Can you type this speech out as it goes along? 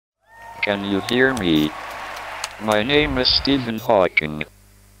Can you hear me? My name is Stephen Hawking.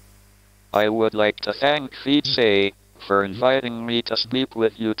 I would like to thank Feedzai for inviting me to speak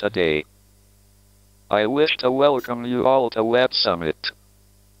with you today. I wish to welcome you all to Web Summit.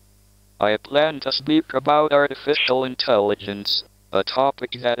 I plan to speak about artificial intelligence, a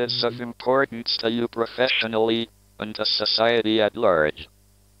topic that is of importance to you professionally and to society at large.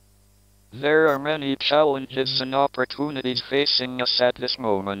 There are many challenges and opportunities facing us at this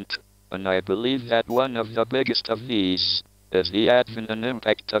moment, and I believe that one of the biggest of these is the advent and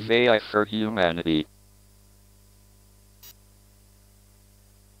impact of AI for humanity.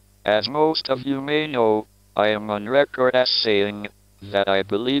 As most of you may know, I am on record as saying that I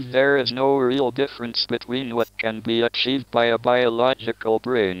believe there is no real difference between what can be achieved by a biological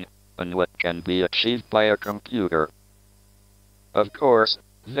brain and what can be achieved by a computer. Of course,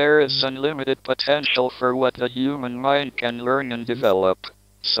 there is unlimited potential for what the human mind can learn and develop,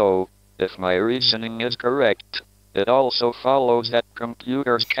 so, if my reasoning is correct, it also follows that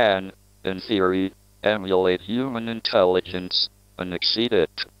computers can, in theory, emulate human intelligence and exceed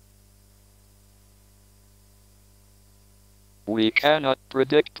it. We cannot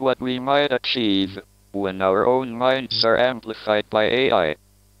predict what we might achieve when our own minds are amplified by AI.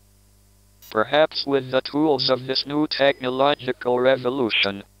 Perhaps with the tools of this new technological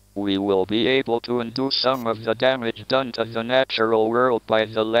revolution, we will be able to undo some of the damage done to the natural world by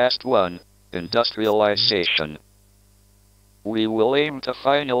the last one, industrialization. We will aim to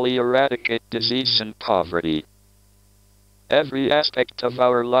finally eradicate disease and poverty. Every aspect of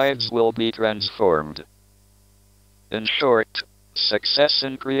our lives will be transformed. In short, success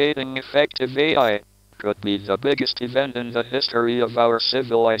in creating effective AI could be the biggest event in the history of our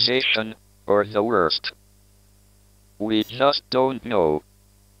civilization, or the worst. We just don't know.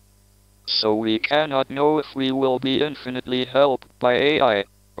 So we cannot know if we will be infinitely helped by AI,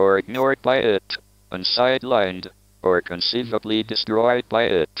 or ignored by it, and sidelined, or conceivably destroyed by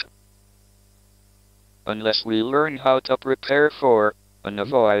it. Unless we learn how to prepare for, and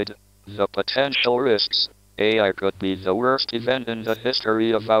avoid, the potential risks, AI could be the worst event in the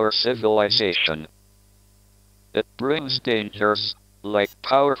history of our civilization. It brings dangers, like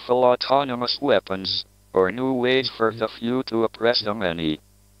powerful autonomous weapons, or new ways for the few to oppress the many.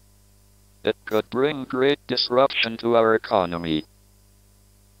 It could bring great disruption to our economy.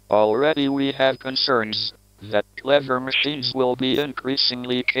 Already we have concerns that clever machines will be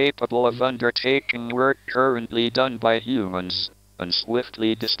increasingly capable of undertaking work currently done by humans, and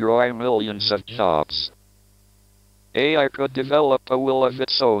swiftly destroy millions of jobs. AI could develop a will of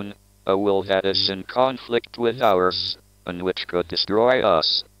its own, a will that is in conflict with ours, and which could destroy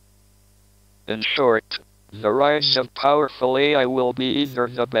us. In short, the rise of powerful AI will be either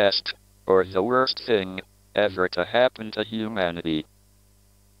the best, or the worst thing, ever to happen to humanity.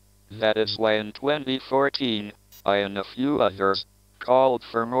 That is why in 2014, I and a few others, called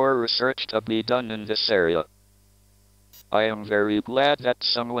for more research to be done in this area. I am very glad that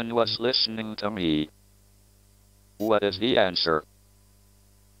someone was listening to me. What is the answer?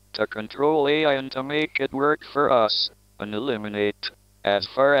 To control AI and to make it work for us, and eliminate, as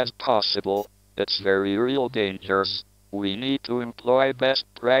far as possible, its very real dangers, we need to employ best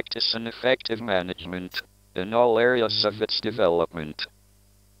practice and effective management in all areas of its development.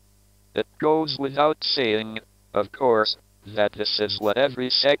 It goes without saying, of course, that this is what every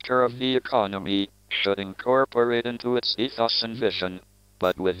sector of the economy should incorporate into its ethos and vision,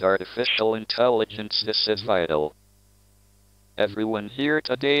 but with artificial intelligence this is vital. Everyone here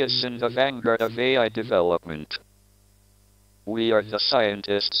today is in the vanguard of AI development. We are the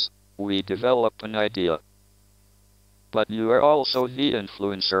scientists, we develop an idea. But you are also the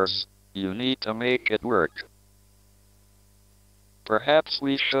influencers, you need to make it work. Perhaps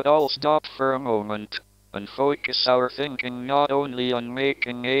we should all stop for a moment, and focus our thinking not only on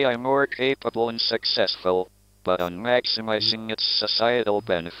making AI more capable and successful, but on maximizing its societal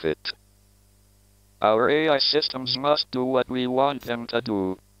benefit. Our AI systems must do what we want them to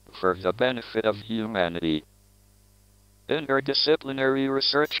do, for the benefit of humanity. Interdisciplinary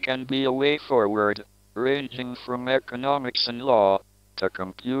research can be a way forward, ranging from economics and law, to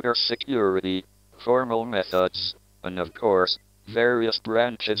computer security, formal methods, and of course, various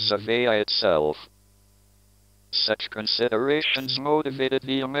branches of AI itself. Such considerations motivated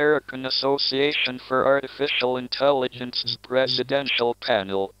the American Association for Artificial Intelligence's presidential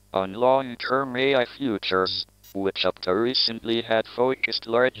panel on long-term AI futures, which up to recently had focused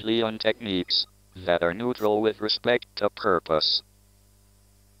largely on techniques that are neutral with respect to purpose.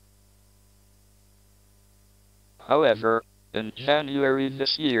 However, in January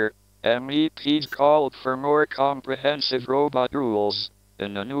this year, MEPs called for more comprehensive robot rules,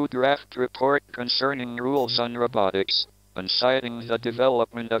 in a new draft report concerning rules on robotics, and citing the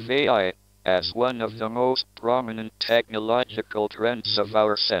development of AI as one of the most prominent technological trends of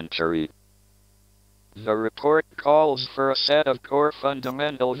our century. The report calls for a set of core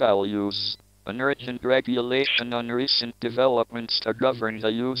fundamental values, an urgent regulation on recent developments to govern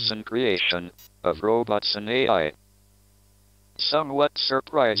the use and creation of robots and AI. Somewhat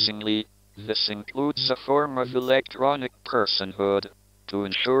surprisingly, this includes a form of electronic personhood to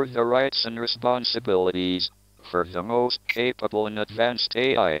ensure the rights and responsibilities for the most capable and advanced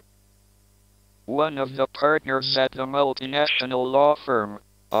AI. One of the partners at the multinational law firm,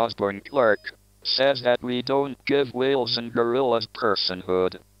 Osborne Clark, says that we don't give whales and gorillas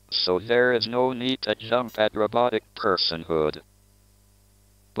personhood, so there is no need to jump at robotic personhood.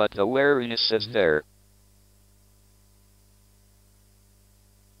 But the wariness is there.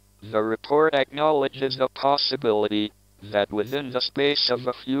 The report acknowledges the possibility that within the space of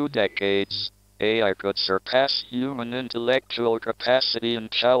a few decades, AI could surpass human intellectual capacity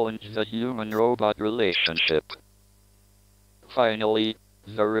and challenge the human-robot relationship. Finally,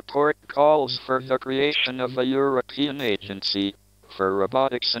 the report calls for the creation of a European agency for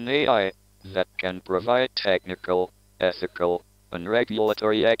robotics and AI that can provide technical, ethical, and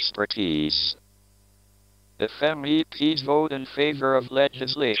regulatory expertise. If MEPs vote in favor of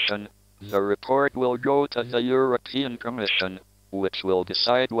legislation, the report will go to the European Commission, which will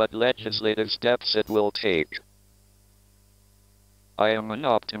decide what legislative steps it will take. I am an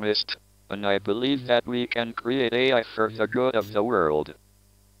optimist, and I believe that we can create AI for the good of the world.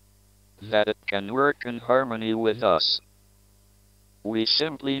 That it can work in harmony with us. We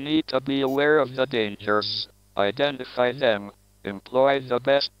simply need to be aware of the dangers, identify them, employ the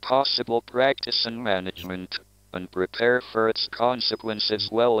best possible practice and management, and prepare for its consequences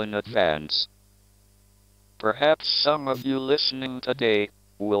well in advance. Perhaps some of you listening today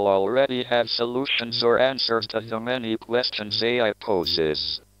will already have solutions or answers to the many questions AI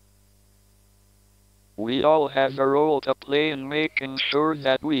poses. We all have a role to play in making sure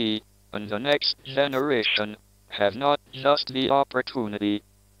that we, and the next generation, have not just the opportunity,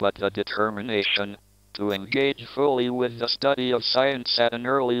 but the determination, to engage fully with the study of science at an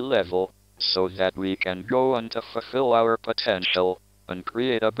early level, so that we can go on to fulfill our potential, and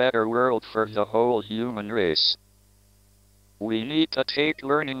create a better world for the whole human race. We need to take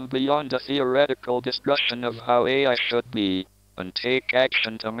learning beyond a theoretical discussion of how AI should be, and take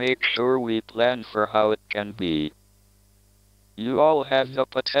action to make sure we plan for how it can be. You all have the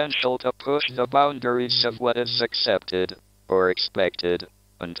potential to push the boundaries of what is accepted, or expected,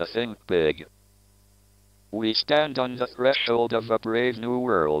 and to think big. We stand on the threshold of a brave new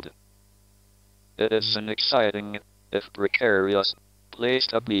world. It is an exciting, if precarious, place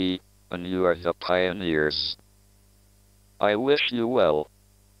to be, and you are the pioneers. I wish you well.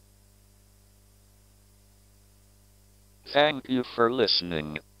 Thank you for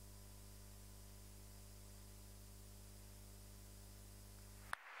listening.